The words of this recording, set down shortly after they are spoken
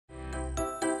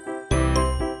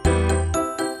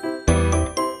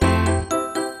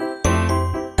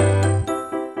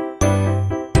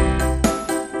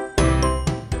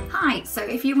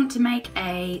make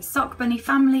a sock bunny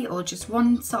family or just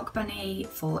one sock bunny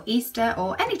for Easter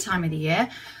or any time of the year,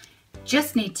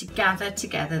 just need to gather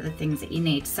together the things that you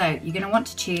need. So you're going to want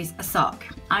to choose a sock.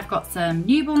 I've got some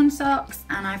newborn socks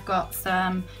and I've got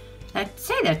some, I'd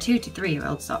say they're 2 to 3 year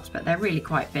old socks, but they're really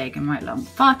quite big and right long.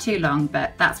 Far too long,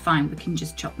 but that's fine, we can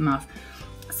just chop them off.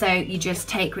 So you just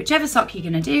take whichever sock you're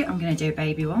going to do. I'm going to do a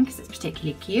baby one because it's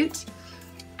particularly cute.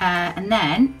 And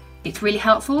then it's really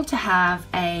helpful to have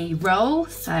a roll.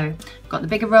 So I've got the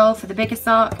bigger roll for the bigger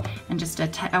sock and just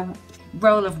a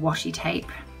roll of washi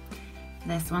tape.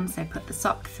 This one, so put the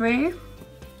sock through,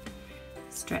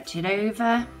 stretch it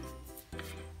over,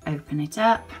 open it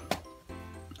up,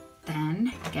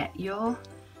 then get your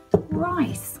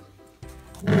rice.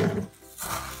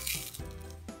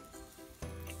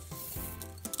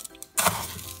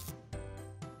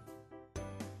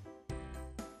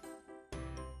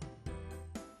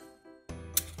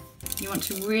 You want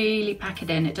to really pack it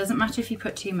in. It doesn't matter if you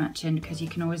put too much in because you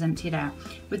can always empty it out.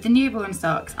 With the newborn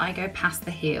socks, I go past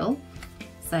the heel.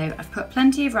 So I've put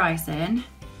plenty of rice in.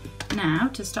 Now,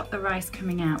 to stop the rice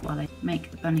coming out while I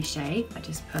make the bunny shape, I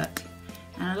just put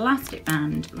an elastic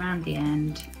band around the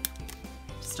end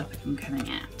to stop it from coming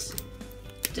out.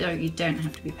 You don't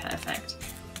have to be perfect.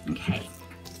 Okay,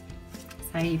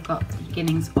 so you've got the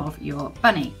beginnings of your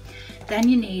bunny. Then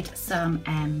you need some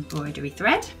embroidery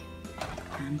thread,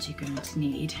 and you're going to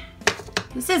need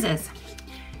the scissors.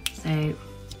 So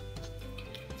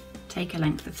take a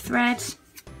length of thread,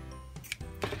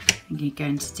 and you're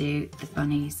going to do the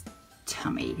bunny's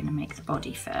tummy. You're going to make the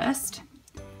body first.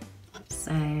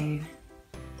 So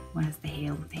where's the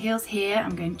heel? The heel's here.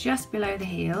 I'm going just below the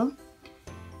heel,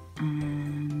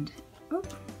 and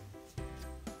oop.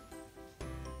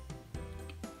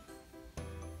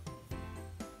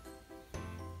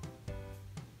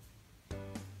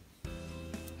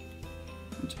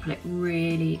 To pull it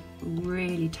really,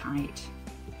 really tight.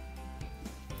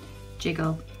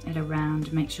 Jiggle it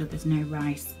around, make sure there's no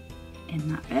rice in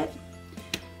that bit.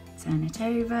 Turn it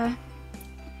over,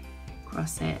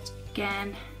 cross it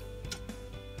again,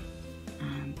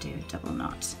 and do a double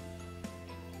knot.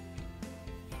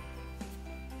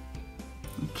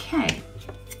 Okay,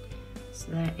 so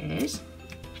there is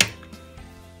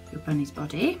your bunny's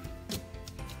body.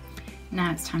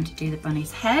 Now it's time to do the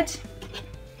bunny's head.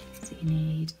 So you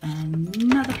need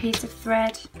another piece of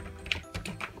thread.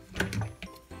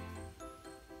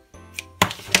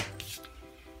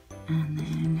 And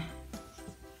then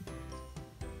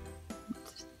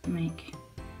make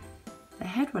the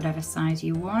head whatever size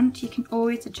you want. You can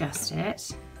always adjust it.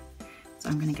 So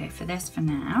I'm going to go for this for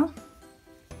now.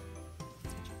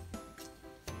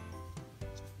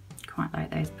 Quite like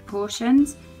those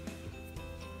proportions.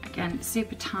 Again,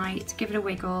 super tight, give it a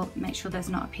wiggle, make sure there's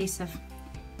not a piece of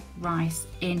rice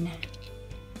in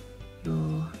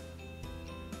your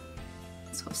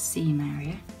sort of seam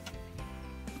area.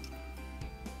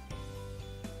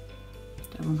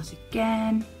 Double knot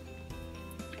again.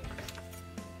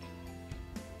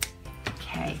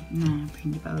 Okay, now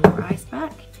bring your bowl of rice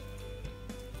back.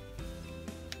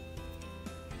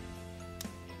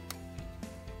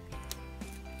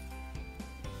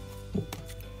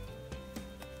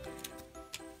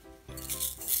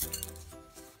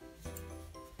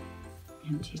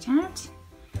 Empty it out.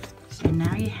 So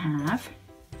now you have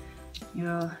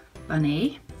your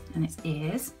bunny and its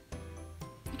ears.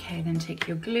 Okay, then take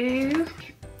your glue.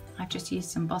 I've just used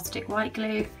some Bostik white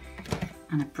glue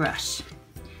and a brush.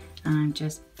 And I'm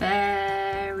just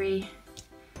very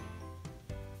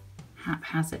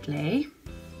haphazardly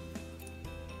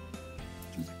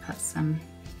going to put some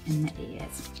in the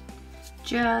ears,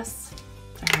 just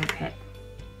to help it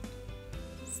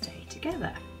stay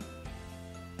together.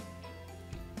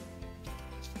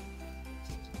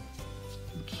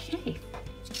 Okay.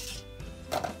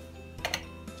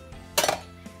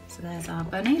 So there's our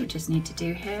bunny. We just need to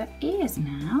do her ears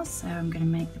now. So I'm going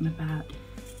to make them about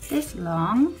this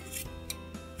long.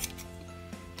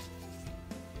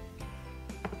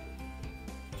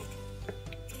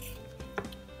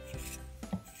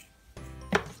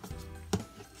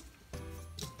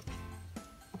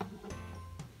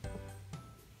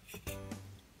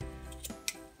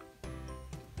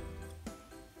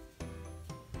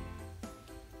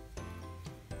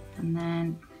 And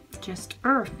then just,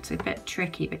 it's a bit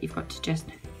tricky, but you've got to just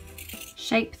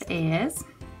shape the ears.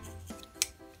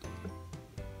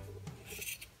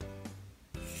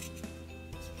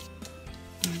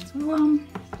 There's one.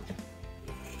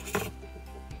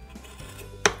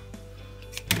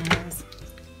 There's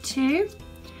two.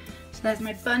 So there's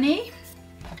my bunny.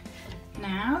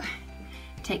 Now,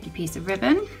 take your piece of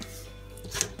ribbon,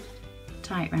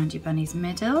 tight around your bunny's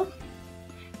middle.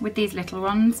 With these little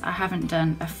ones, I haven't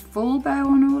done a full bow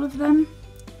on all of them.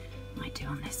 Might do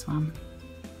on this one.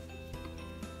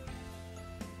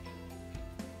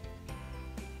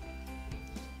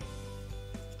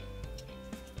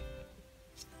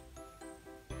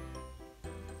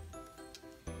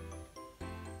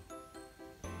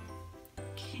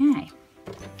 Okay.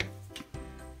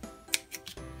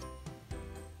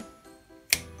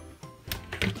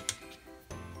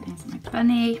 There's my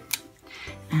bunny,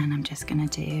 and I'm just going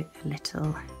to do a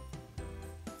little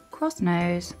cross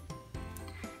nose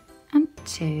and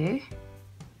 2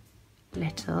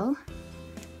 little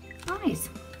eyes.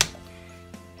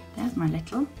 There's my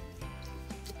little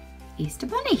Easter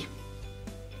bunny.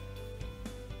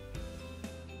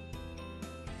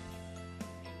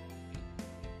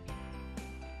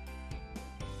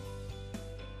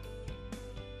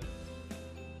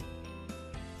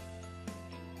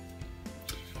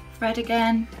 Thread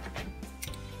again,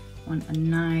 want a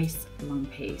nice long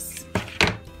piece.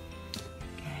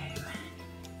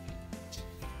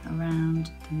 Go around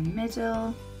the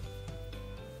middle,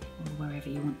 or wherever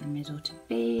you want the middle to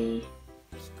be.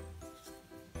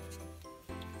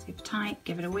 Super tight,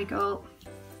 give it a wiggle.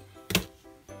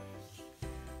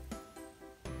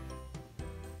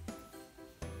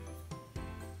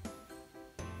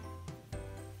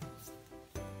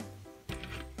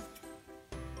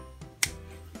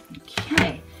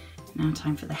 Okay, now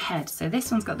time for the head. So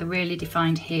this one's got the really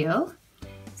defined heel,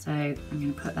 so I'm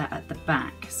going to put that at the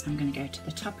back. So I'm going to go to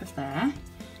the top of there,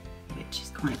 which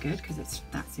is quite good because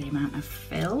that's the amount I've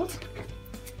filled.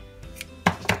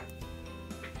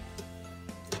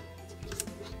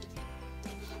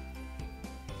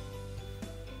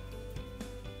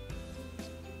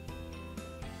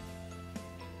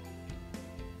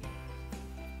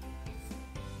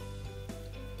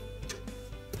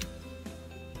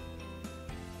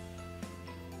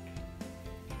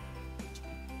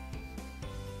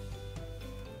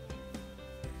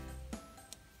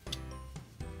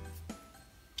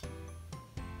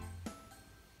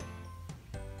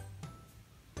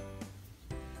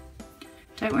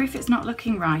 Don't worry if it's not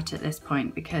looking right at this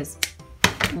point, because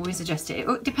always adjust it.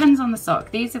 It depends on the sock.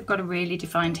 These have got a really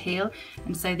defined heel,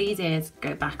 and so these ears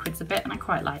go backwards a bit, and I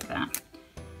quite like that.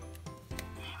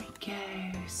 There we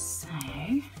go. So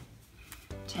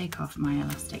take off my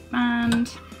elastic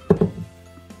band,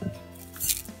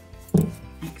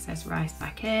 excess rice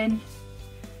back in.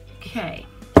 Okay,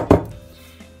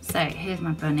 so here's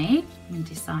my bunny. I'm going to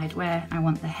decide where I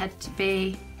want the head to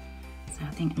be. So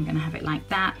I think I'm going to have it like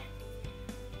that.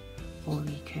 Or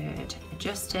you could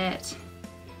adjust it,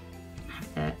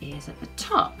 have the ears at the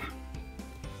top.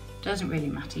 Doesn't really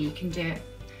matter, you can do it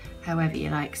however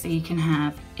you like. So you can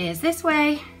have ears this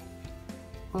way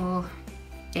or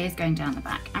ears going down the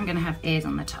back. I'm going to have ears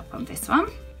on the top on this one.